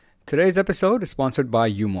Today's episode is sponsored by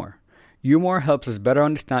Umore. Umore helps us better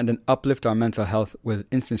understand and uplift our mental health with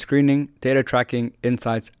instant screening, data tracking,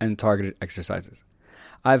 insights, and targeted exercises.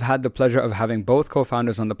 I've had the pleasure of having both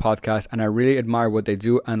co-founders on the podcast, and I really admire what they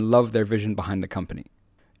do and love their vision behind the company.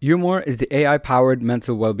 Umore is the AI-powered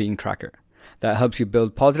mental well-being tracker that helps you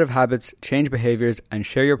build positive habits, change behaviors, and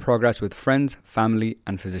share your progress with friends, family,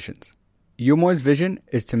 and physicians. Umore's vision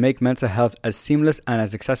is to make mental health as seamless and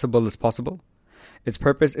as accessible as possible. Its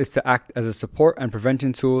purpose is to act as a support and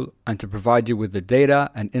prevention tool and to provide you with the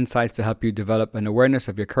data and insights to help you develop an awareness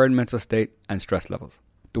of your current mental state and stress levels.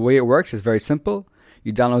 The way it works is very simple.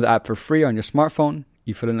 You download the app for free on your smartphone.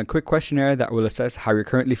 You fill in a quick questionnaire that will assess how you're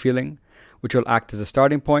currently feeling, which will act as a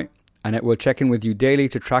starting point, and it will check in with you daily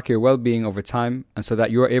to track your well-being over time and so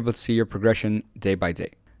that you are able to see your progression day by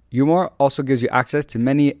day. Umore also gives you access to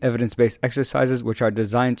many evidence-based exercises which are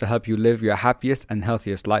designed to help you live your happiest and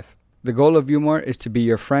healthiest life. The goal of Umore is to be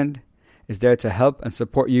your friend, is there to help and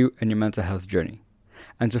support you in your mental health journey.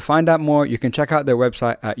 And to find out more, you can check out their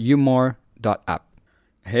website at umore.app.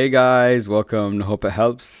 Hey guys, welcome. Hope it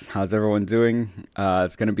helps. How's everyone doing?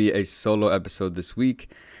 It's going to be a solo episode this week.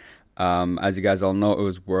 As you guys all know, it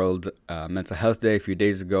was World Mental Health Day a few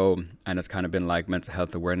days ago, and it's kind of been like Mental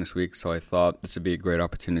Health Awareness Week. So I thought this would be a great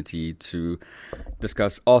opportunity to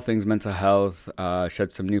discuss all things mental health,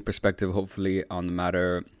 shed some new perspective, hopefully, on the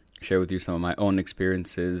matter, share with you some of my own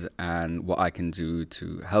experiences and what I can do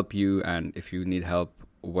to help you. And if you need help,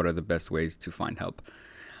 what are the best ways to find help?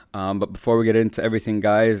 But before we get into everything,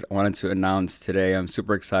 guys, I wanted to announce today I'm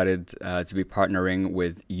super excited to be partnering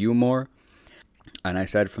with Umore. And I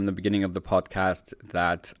said from the beginning of the podcast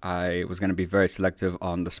that I was going to be very selective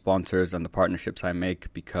on the sponsors and the partnerships I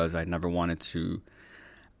make because I never wanted to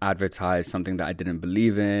advertise something that I didn't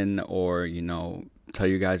believe in or, tell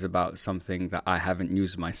you guys about something that I haven't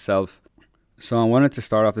used myself. So I wanted to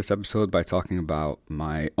start off this episode by talking about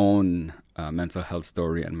my own mental health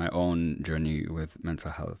story and my own journey with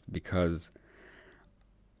mental health because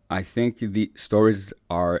I think the stories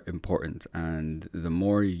are important, and the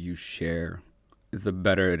more you share, the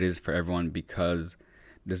better it is for everyone because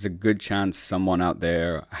there's a good chance someone out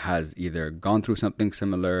there has either gone through something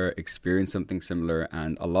similar, experienced something similar,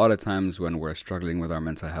 and a lot of times when we're struggling with our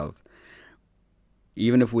mental health,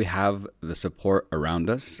 even if we have the support around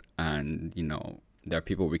us and, there are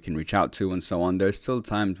people we can reach out to and so on, there's still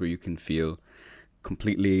times where you can feel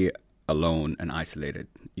completely alone and isolated.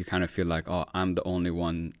 You kind of feel like, oh, I'm the only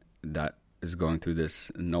one that is going through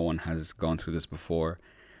this. No one has gone through this before.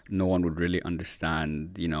 No one would really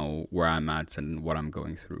understand, where I'm at and what I'm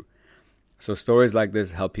going through. So stories like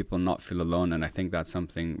this help people not feel alone. And I think that's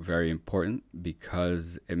something very important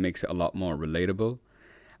because it makes it a lot more relatable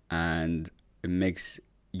and it makes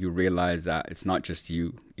you realize that it's not just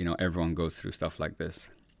you, everyone goes through stuff like this.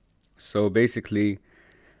 So basically,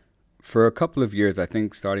 for a couple of years, I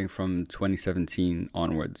think starting from 2017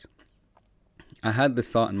 onwards, I had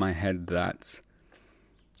this thought in my head that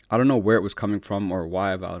I don't know where it was coming from or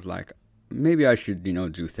why, but I was like, maybe I should,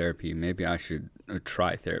 do therapy. Maybe I should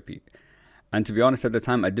try therapy. And to be honest, at the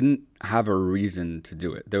time, I didn't have a reason to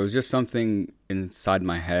do it. There was just something inside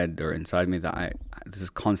my head or inside me that this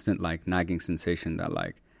constant nagging sensation that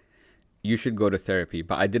you should go to therapy,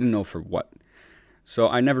 but I didn't know for what. So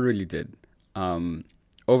I never really did.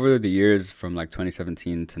 Over the years from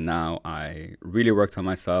 2017 to now, I really worked on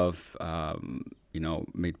myself,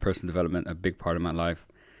 made personal development a big part of my life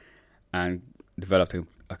and developed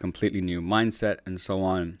a completely new mindset and so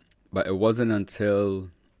on. But it wasn't until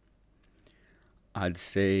I'd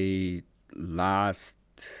say last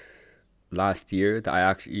year that I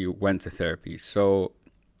actually went to therapy. So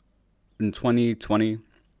in 2020,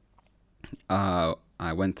 I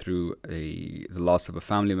went through the loss of a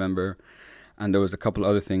family member, and there was a couple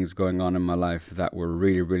other things going on in my life that were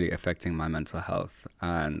really, really affecting my mental health.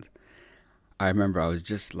 And I remember I was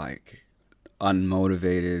just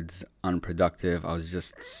unmotivated, unproductive. I was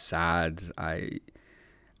just sad.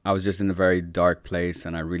 I was just in a very dark place,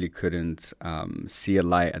 and I really couldn't see a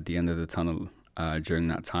light at the end of the tunnel during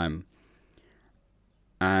that time.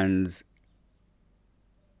 And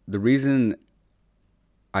the reason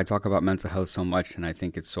I talk about mental health so much, and I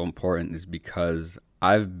think it's so important, is because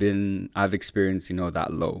I've experienced, that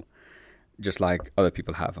low, just like other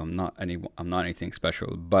people have. I'm not anything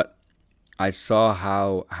special, but I saw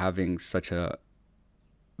how having such a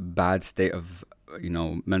bad state of,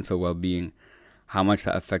 mental well-being, how much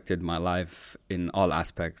that affected my life in all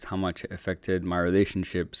aspects, how much it affected my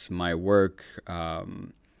relationships, my work,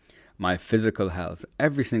 my physical health,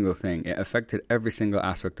 every single thing. It affected every single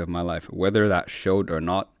aspect of my life, whether that showed or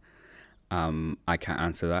not. I can't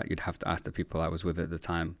answer that. You'd have to ask the people I was with at the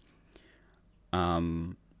time.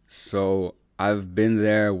 So I've been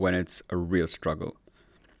there when it's a real struggle.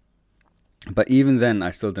 But even then, I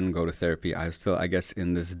still didn't go to therapy. I was still, I guess,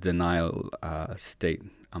 in this denial state.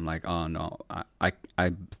 I'm like, oh no, I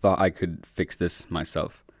thought I could fix this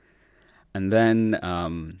myself. And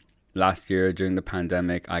then last year during the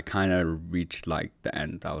pandemic, I kind of reached like the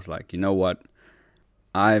end. I was like, you know what?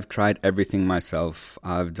 I've tried everything myself.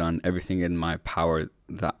 I've done everything in my power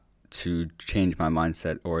that to change my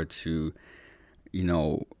mindset or to, you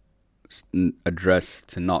know, address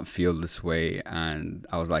to not feel this way. And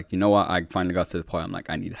I was like, you know what? I finally got to the point. I'm like,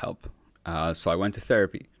 I need help. So I went to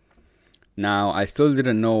therapy. Now, I still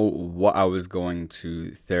didn't know what I was going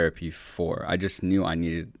to therapy for. I just knew I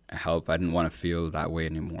needed help. I didn't want to feel that way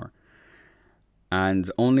anymore. And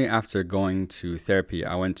only after going to therapy,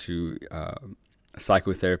 I went to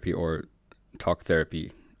psychotherapy or talk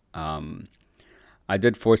therapy. I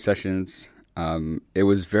did 4 sessions. It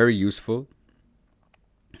was very useful.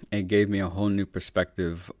 It gave me a whole new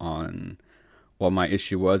perspective on what my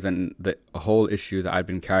issue was and the whole issue that I'd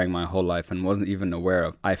been carrying my whole life and wasn't even aware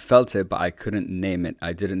of. I felt it, but I couldn't name it.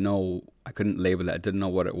 I didn't know. I couldn't label it. I didn't know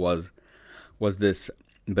what it was. Was this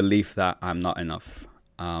belief that I'm not enough?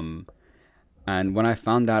 And when I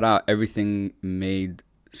found that out, everything made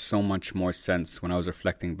so much more sense when I was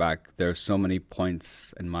reflecting back. There are so many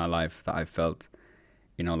points in my life that I felt,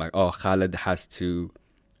 you know, like, oh, Khaled has to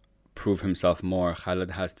prove himself more.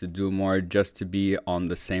 Khaled has to do more just to be on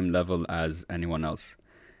the same level as anyone else.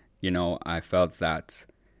 You know, I felt that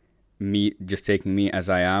me, just taking me as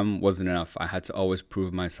I am wasn't enough. I had to always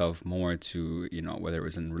prove myself more to, you know, whether it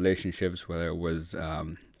was in relationships, whether it was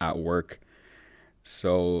at work.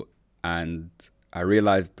 So, and I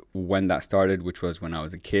realized when that started, which was when I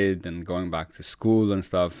was a kid and going back to school and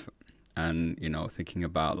stuff, and, you know, thinking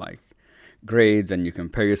about like grades and you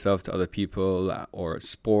compare yourself to other people or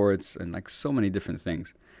sports and like so many different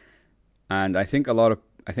things. And I think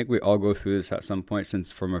we all go through this at some point,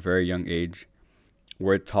 since from a very young age,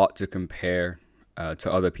 we're taught to compare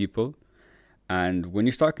to other people. And when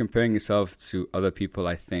you start comparing yourself to other people,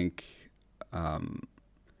 I think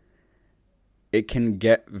it can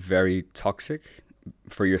get very toxic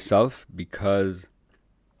for yourself, because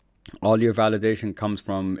all your validation comes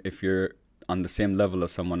from if you're on the same level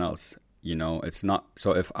as someone else. You know, it's not,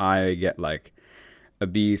 so if I get like a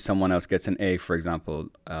B, someone else gets an A, for example,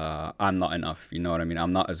 I'm not enough. You know what I mean?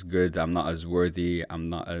 I'm not as good. I'm not as worthy.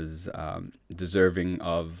 I'm not as deserving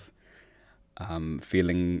of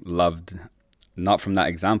feeling loved. Not from that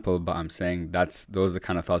example, but I'm saying those are the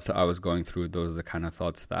kind of thoughts that I was going through. Those are the kind of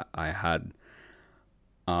thoughts that I had.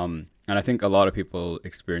 And I think a lot of people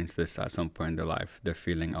experience this at some point in their life, their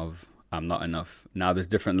feeling of I'm not enough. Now, there's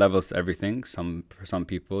different levels to everything. For some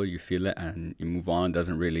people, you feel it and you move on. It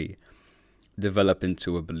doesn't really develop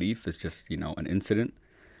into a belief. It's just, you know, an incident.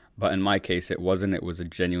 But in my case, it wasn't. It was a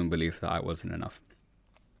genuine belief that I wasn't enough.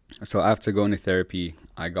 So after going to therapy,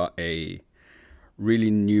 I got a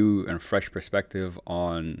really new and fresh perspective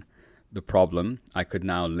on the problem. I could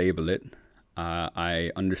now label it.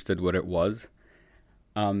 I understood what it was.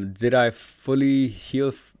 Did I fully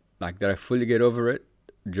heal? Did I fully get over it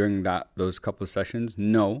during those couple of sessions?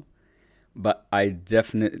 No, but it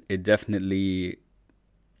definitely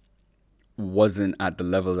wasn't at the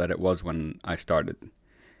level that it was when I started.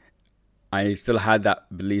 I still had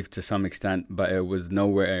that belief to some extent, but it was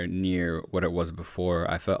nowhere near what it was before.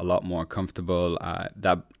 I felt a lot more comfortable.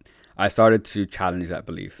 That I started to challenge that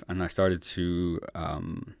belief, and I started to,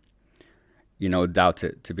 doubt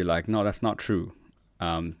it. To be like, no, that's not true.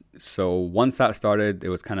 So once that started, it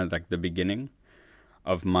was kind of like the beginning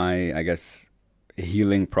of my, I guess,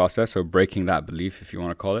 healing process, or breaking that belief, if you want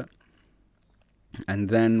to call it. And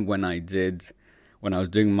then when I was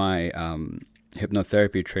doing my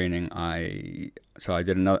hypnotherapy training, I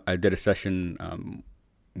did a session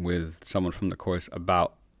with someone from the course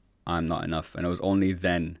about I'm not enough, and it was only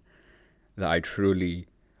then that I truly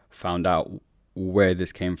found out where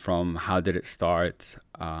this came from, how did it start,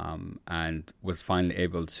 and was finally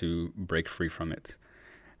able to break free from it.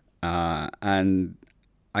 And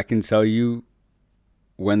I can tell you,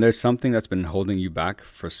 when there's something that's been holding you back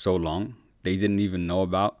for so long, they didn't even know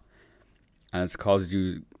about, and it's caused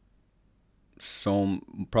you it's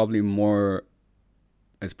probably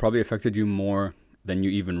affected you more than you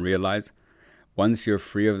even realize. Once you're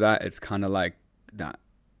free of that, it's kind of like that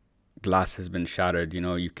glass has been shattered. You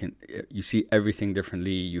know, you see everything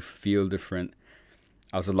differently, you feel different.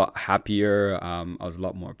 I was a lot happier, I was a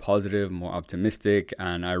lot more positive, more optimistic,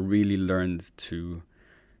 and I really learned to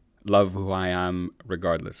love who I am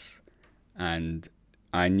regardless. And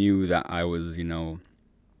I knew that I was,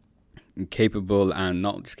 capable, and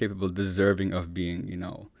not just capable, deserving of being,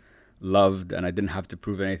 loved, and I didn't have to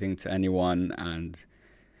prove anything to anyone. And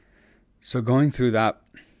so going through that,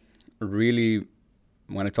 really,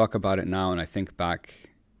 when I talk about it now and I think back,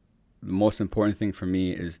 the most important thing for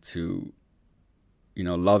me is to,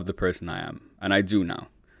 love the person I am. And I do now.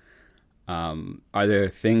 Are there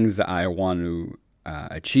things that I want to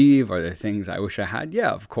achieve? Are there things I wish I had? Yeah,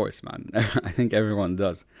 of course, man. I think everyone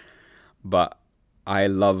does. But I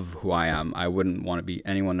love who I am. I wouldn't want to be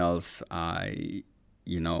anyone else.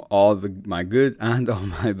 All my good and all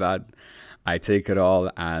my bad, I take it all,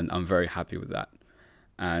 and I'm very happy with that.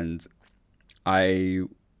 And I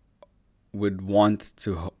would want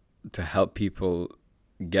to help people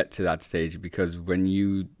get to that stage, because when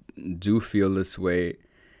you do feel this way,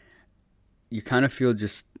 you kind of feel,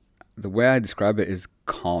 just the way I describe it is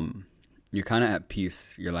calm. You're kind of at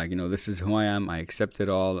peace. You're like, this is who I am. I accept it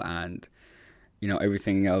all. And,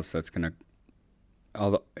 everything else that's going to,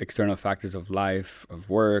 all the external factors of life, of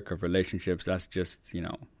work, of relationships, that's just,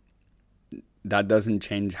 that doesn't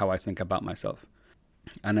change how I think about myself.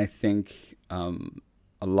 And I think a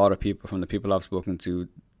lot of people, from the people I've spoken to,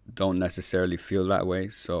 don't necessarily feel that way.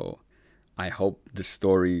 So I hope this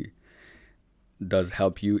story does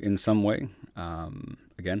help you in some way.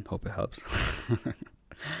 Again, hope it helps.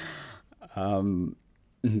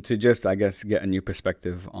 To just, I guess, get a new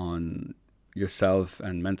perspective on yourself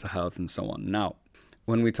and mental health and so on. Now,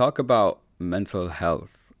 when we talk about mental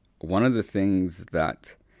health, one of the things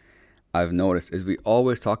that I've noticed is we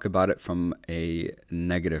always talk about it from a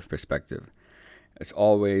negative perspective. It's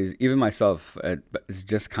always, even myself, it's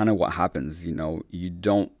just kind of what happens.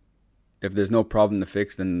 If there's no problem to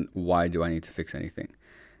fix, then why do I need to fix anything?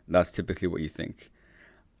 That's typically what you think.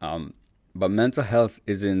 But mental health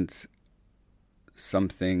isn't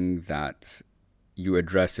something that you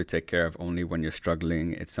address or take care of only when you're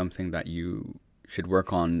struggling. It's something that you should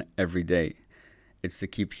work on every day. It's to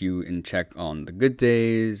keep you in check on the good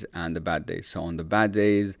days and the bad days. So on the bad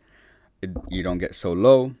days, you don't get so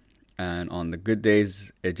low. And on the good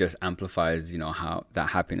days, it just amplifies, how that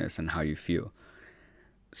happiness and how you feel.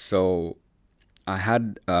 So I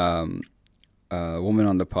had a woman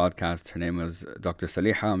on the podcast. Her name was Dr.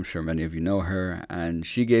 Saliha. I'm sure many of you know her. And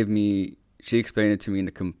she explained it to me in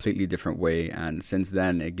a completely different way. And since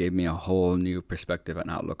then, it gave me a whole new perspective and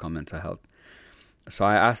outlook on mental health. So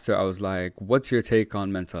I asked her, I was like, what's your take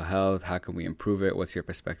on mental health? How can we improve it? What's your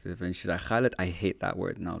perspective? And she's like, Khaled, I hate that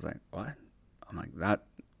word. And I was like, what? I'm like, that,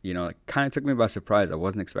 it kind of took me by surprise. I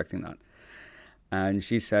wasn't expecting that. And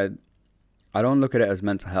she said, I don't look at it as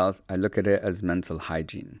mental health. I look at it as mental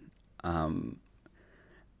hygiene. And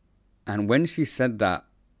when she said that,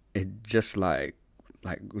 it just it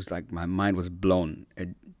was like my mind was blown.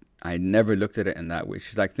 I never looked at it in that way.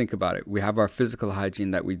 She's like, think about it. We have our physical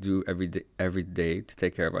hygiene that we do every day to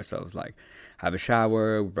take care of ourselves, like have a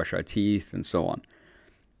shower, brush our teeth, and so on.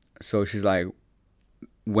 So she's like,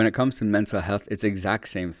 when it comes to mental health, it's the exact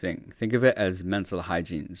same thing. Think of it as mental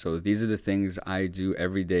hygiene. So these are the things I do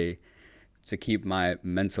every day to keep my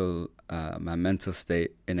mental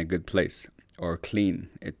state in a good place, or clean,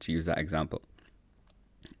 to use that example.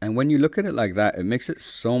 And when you look at it like that, it makes it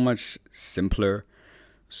so much simpler,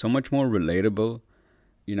 so much more relatable.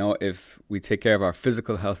 If we take care of our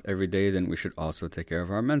physical health every day, then we should also take care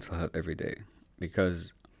of our mental health every day,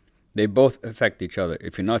 because they both affect each other.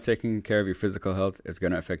 If you're not taking care of your physical health, it's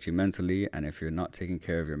going to affect you mentally. And if you're not taking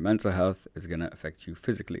care of your mental health, it's going to affect you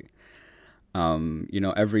physically.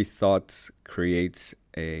 Every thought creates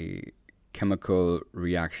a chemical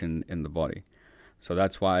reaction in the body. So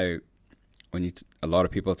that's why when a lot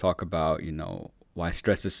of people talk about, why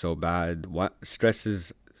stress is so bad. What stress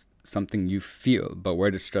is something you feel, but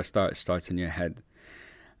where does stress start? It starts in your head.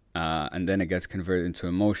 And then it gets converted into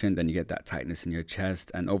emotion. Then you get that tightness in your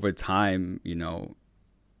chest. And over time,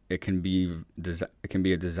 it can be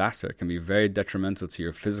a disaster. It can be very detrimental to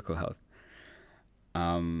your physical health.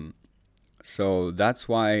 So that's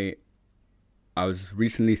why I was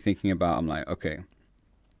recently thinking about, I'm like, okay,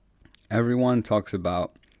 everyone talks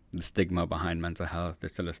about the stigma behind mental health.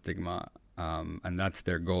 There's still a stigma, and that's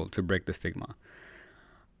their goal, to break the stigma.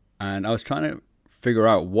 And I was trying to figure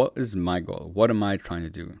out, what is my goal? What am I trying to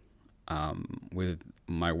do with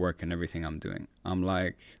my work and everything I'm doing? I'm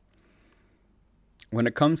like, when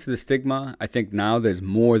it comes to the stigma, I think now there's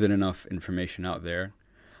more than enough information out there.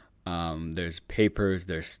 There's papers,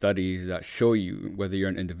 there's studies that show you, whether you're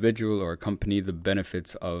an individual or a company, the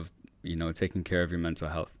benefits of, taking care of your mental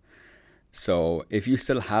health. So if you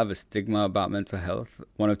still have a stigma about mental health,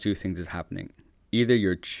 one of two things is happening. Either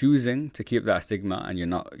you're choosing to keep that stigma and you're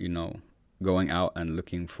not, going out and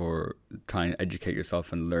looking for, trying to educate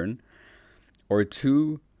yourself and learn. Or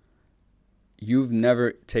two, you've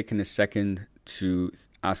never taken a second to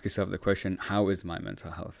ask yourself the question, how is my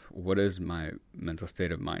mental health? What is my mental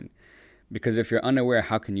state of mind? Because if you're unaware,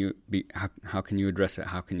 how can you address it?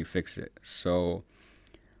 How can you fix it? So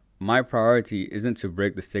my priority isn't to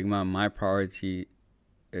break the stigma. My priority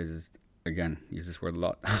is, again, use this word a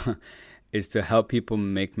lot, is to help people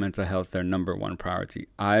make mental health their number one priority.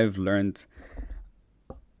 I've learned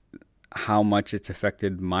how much it's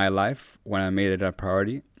affected my life when I made it a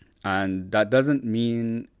priority. And that doesn't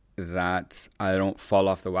mean that I don't fall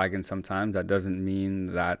off the wagon sometimes. That doesn't mean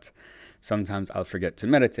that sometimes I'll forget to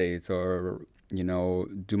meditate or,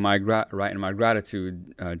 do my write in my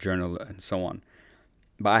gratitude journal and so on.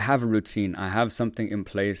 But I have a routine. I have something in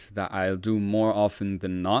place that I'll do more often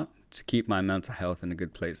than not to keep my mental health in a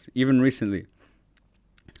good place. Even recently,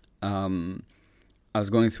 I was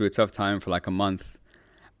going through a tough time for like a month,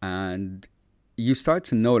 and you start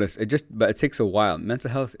to notice but it takes a while. Mental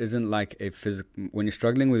health isn't like when you're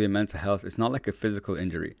struggling with your mental health, it's not like a physical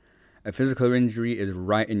injury. A physical injury is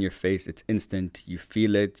right in your face. It's instant. You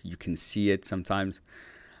feel it. You can see it sometimes.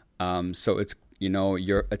 So it's,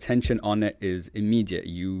 your attention on it is immediate.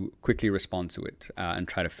 You quickly respond to it and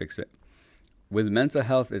try to fix it. With mental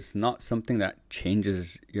health, it's not something that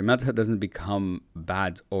changes. Your mental health doesn't become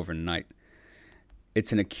bad overnight.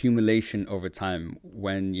 It's an accumulation over time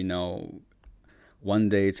when, one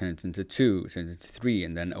day turns into 2, turns into 3,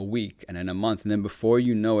 and then a week, and then a month. And then before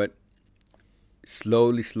you know it,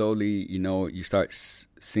 slowly, you start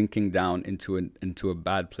sinking down into a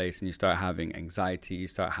bad place, and you start having anxiety, you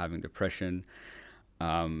start having depression.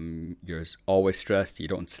 You're always stressed, you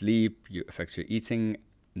don't sleep, it affects your eating,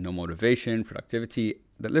 no motivation, productivity.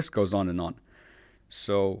 The list goes on and on.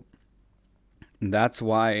 So that's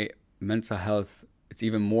why mental health, it's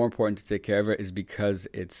even more important to take care of it, is because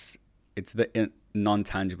it's the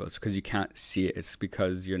non-tangible. It's because you can't see it. It's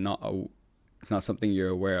because it's not something you're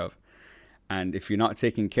aware of. And if you're not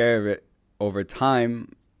taking care of it over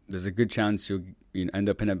time, there's a good chance you'll end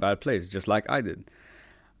up in a bad place, just like I did.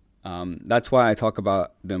 That's why I talk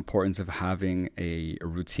about the importance of having a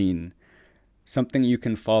routine, something you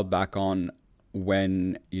can fall back on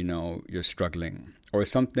when you're struggling, or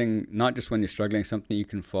something not just when you're struggling, something you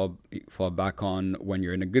can fall back on when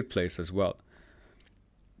you're in a good place as well.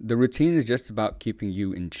 The routine is just about keeping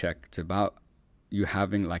you in check. It's about you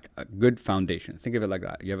having like a good foundation. Think of it like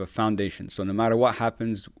that. You have a foundation. So no matter what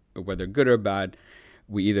happens, whether good or bad,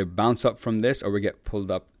 we either bounce up from this or we get pulled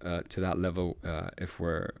up to that level if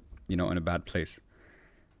we're in a bad place.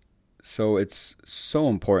 So it's so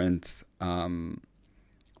important, but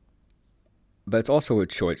it's also a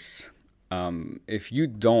choice. If you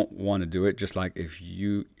don't want to do it, just like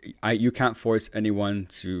you can't force anyone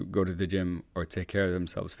to go to the gym or take care of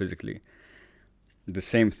themselves physically. The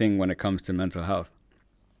same thing when it comes to mental health.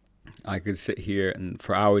 I could sit here and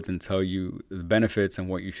for hours and tell you the benefits and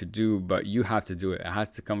what you should do, but you have to do it. It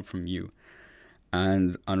has to come from you.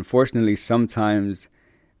 And unfortunately, sometimes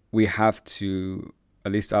we have to,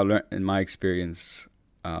 at least I learned in my experience,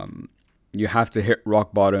 you have to hit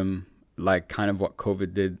rock bottom, like kind of what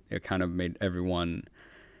COVID did. It kind of made everyone,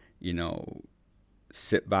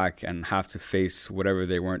 sit back and have to face whatever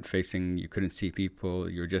they weren't facing. You couldn't see people.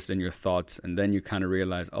 You're just in your thoughts. And then you kind of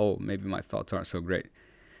realize, oh, maybe my thoughts aren't so great.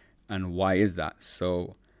 And why is that?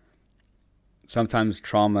 So sometimes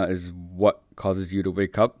trauma is what causes you to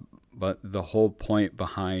wake up. But the whole point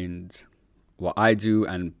behind what I do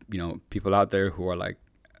and, people out there who are like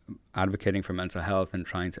advocating for mental health and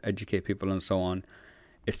trying to educate people and so on,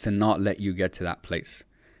 is to not let you get to that place,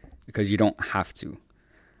 because you don't have to.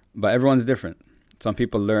 But everyone's different. Some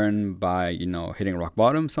people learn by, hitting rock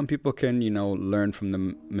bottom. Some people can, learn from the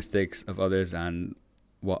mistakes of others and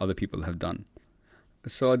what other people have done.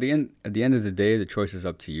 So at the end of the day, the choice is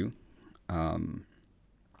up to you.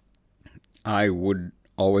 I would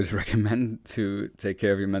always recommend to take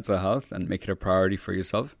care of your mental health and make it a priority for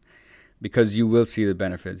yourself, because you will see the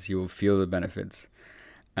benefits. You will feel the benefits,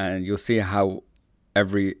 and you'll see how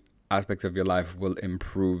every aspect of your life will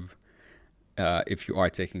improve if you are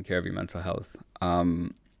taking care of your mental health.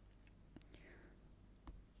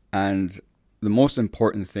 And the most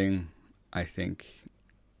important thing, I think,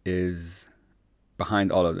 is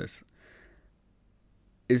behind all of this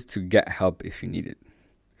is to get help if you need it.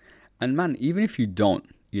 And man, even if you don't,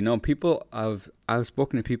 I've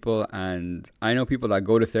spoken to people, and I know people that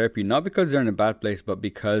go to therapy not because they're in a bad place, but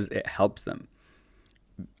because it helps them.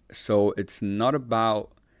 So it's not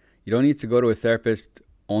about, you don't need to go to a therapist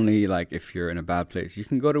only like if you're in a bad place. You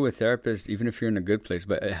can go to a therapist even if you're in a good place,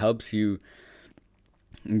 but it helps you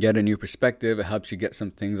get a new perspective. It helps you get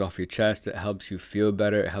some things off your chest. It helps you feel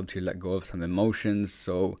better. It helps you let go of some emotions.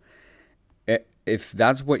 So if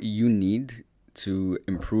that's what you need to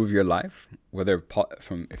improve your life, whether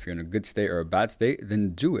if you're in a good state or a bad state,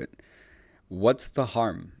 then do it. What's the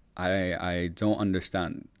harm? I don't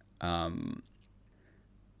understand.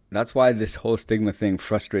 That's why this whole stigma thing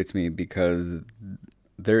frustrates me, because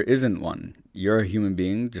there isn't one. You're a human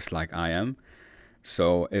being just like I am.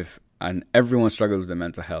 So and everyone struggles with their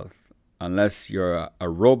mental health. Unless you're a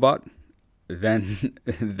robot, then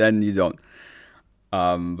then you don't.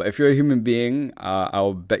 But if you're a human being,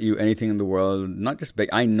 I'll bet you anything in the world, not just bet,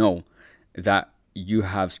 I know that you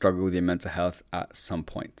have struggled with your mental health at some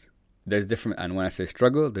point. And when I say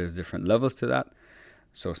struggle, there's different levels to that.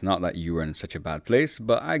 So it's not that you were in such a bad place,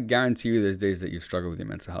 but I guarantee you there's days that you struggle with your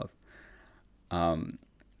mental health.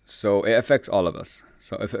 So it affects all of us.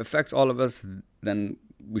 So if it affects all of us, then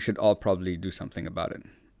we should all probably do something about it.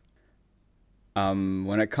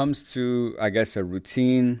 When it comes to, I guess, a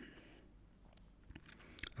routine,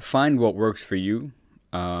 find what works for you.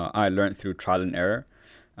 I learned through trial and error.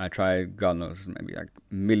 I tried, God knows, maybe like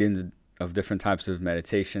millions of different types of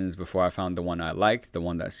meditations before I found the one I liked, the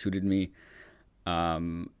one that suited me.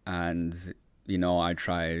 And, I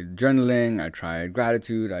tried journaling, I tried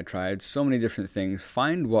gratitude, I tried so many different things.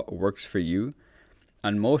 Find what works for you.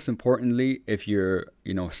 And most importantly, if you're,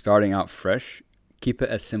 starting out fresh, keep it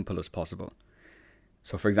as simple as possible.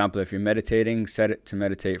 So for example, if you're meditating, set it to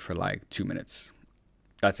meditate for like 2 minutes.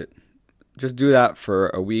 That's it. Just do that for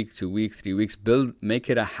a week, 2 weeks, 3 weeks. Make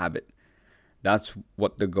it a habit. That's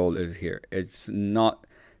what the goal is here. It's not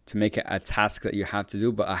to make it a task that you have to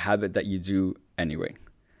do, but a habit that you do anyway.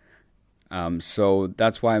 So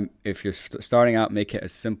that's why if you're starting out, make it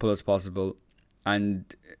as simple as possible. And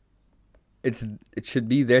it should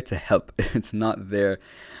be there to help. It's not there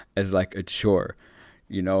as like a chore,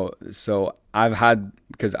 So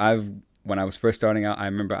when I was first starting out, I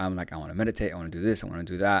remember I'm like, I want to meditate, I want to do this, I want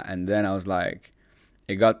to do that. And then I was like,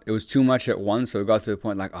 it was too much at once. So it got to the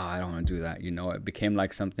point like, I don't want to do that. It became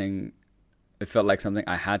like it felt like something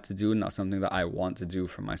I had to do, not something that I want to do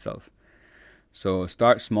for myself. So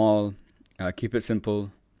start small, keep it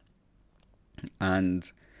simple.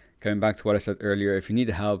 And coming back to what I said earlier, if you need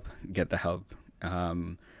help, get the help.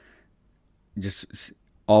 I'll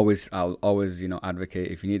always,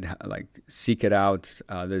 advocate. If you need, seek it out.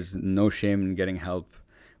 There's no shame in getting help.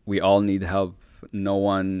 We all need help. No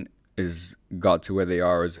one is got to where they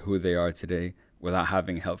are, is who they are today, without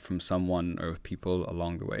having help from someone or people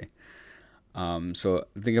along the way. So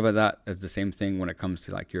think about that as the same thing when it comes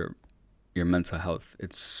to like your mental health.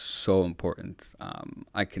 It's so important.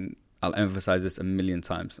 I'll emphasize this a million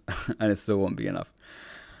times and it still won't be enough.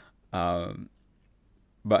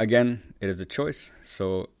 But again, it is a choice.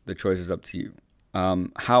 So the choice is up to you.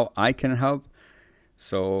 How I can help.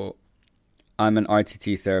 So I'm an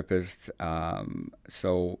RTT therapist.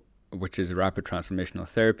 Which is rapid transformational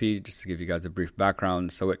therapy, just to give you guys a brief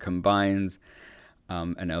background. So it combines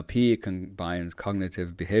NLP, it combines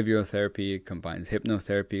cognitive behavioral therapy, it combines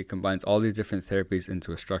hypnotherapy, it combines all these different therapies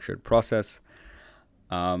into a structured process.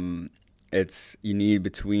 You need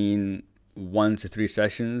between 1 to 3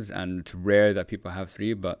 sessions, and it's rare that people have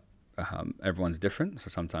 3, but everyone's different. So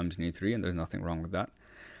sometimes you need 3, and there's nothing wrong with that.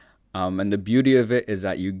 And the beauty of it is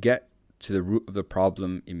that you get to the root of the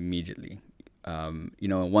problem immediately. In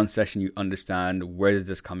one session, you understand, where is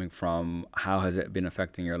this coming from? How has it been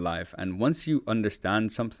affecting your life? And once you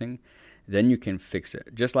understand something, then you can fix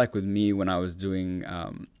it. Just like with me when I was doing,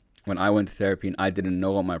 when I went to therapy and I didn't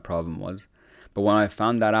know what my problem was. But when I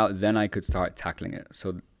found that out, then I could start tackling it.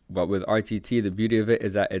 But with RTT, the beauty of it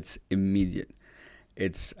is that it's immediate.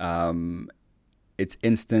 It's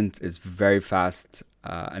instant. It's very fast.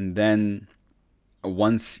 And then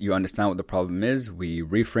once you understand what the problem is, we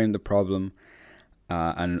reframe the problem.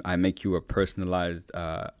 And I make you a personalized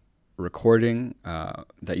recording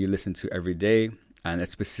that you listen to every day, and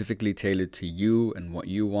it's specifically tailored to you and what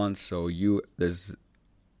you want. So you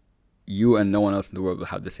and no one else in the world will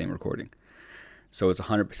have the same recording. So it's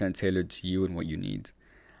 100% tailored to you and what you need.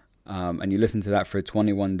 And you listen to that for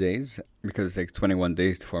 21 days, because it takes 21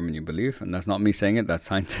 days to form a new belief. And that's not me saying it. That's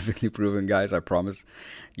scientifically proven, guys. I promise.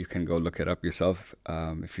 You can go look it up yourself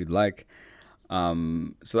if you'd like.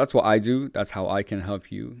 So that's what I do. That's how I can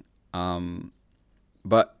help you.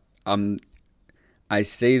 But I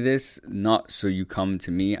say this not so you come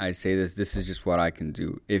to me. I say this is just what I can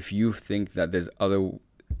do. If you think that there's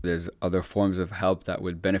other forms of help that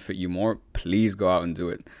would benefit you more, please go out and do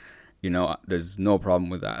it. There's no problem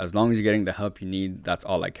with that. As long as you're getting the help you need, that's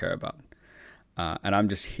all I care about. And I'm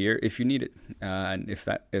just here if you need it. And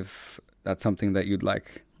if that's something that you'd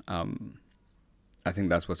like. I think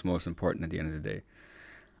that's what's most important at the end of the day.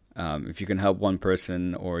 If you can help one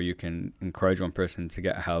person, or you can encourage one person to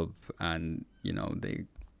get help, and they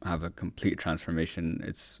have a complete transformation,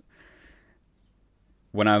 it's,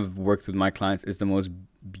 when I've worked with my clients, it's the most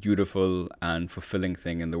beautiful and fulfilling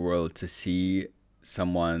thing in the world to see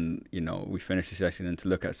someone, we finish the session and to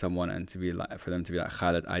look at someone and to be like, for them to be like,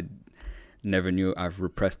 Khaled, I never knew, I've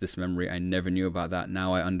repressed this memory, I never knew about that,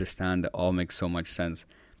 now I understand, it all makes so much sense.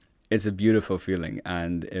 It's a beautiful feeling,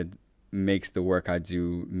 and it makes the work I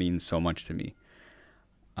do mean so much to me.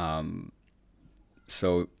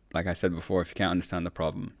 So like I said before, if you can't understand the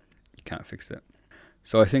problem, you can't fix it.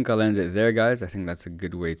 So I think I'll end it there, guys. I think that's a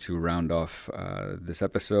good way to round off this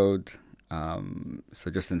episode. So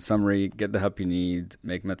just in summary, get the help you need,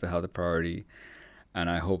 make mental health a priority. And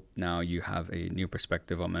I hope now you have a new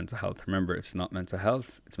perspective on mental health. Remember, it's not mental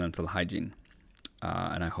health, it's mental hygiene.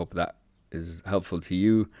 And I hope that is helpful to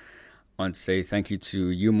you. I want to say thank you to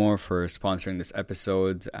Umore for sponsoring this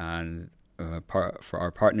episode and for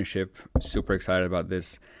our partnership. Super excited about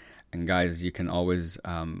this. And guys, you can always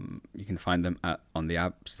you can find them on the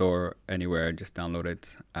App Store, anywhere. Just download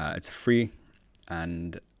it. It's free,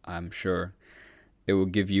 and I'm sure it will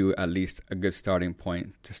give you at least a good starting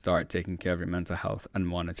point to start taking care of your mental health and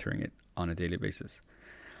monitoring it on a daily basis.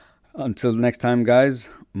 Until next time, guys,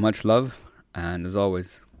 much love, and as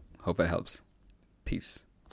always, hope it helps. Peace.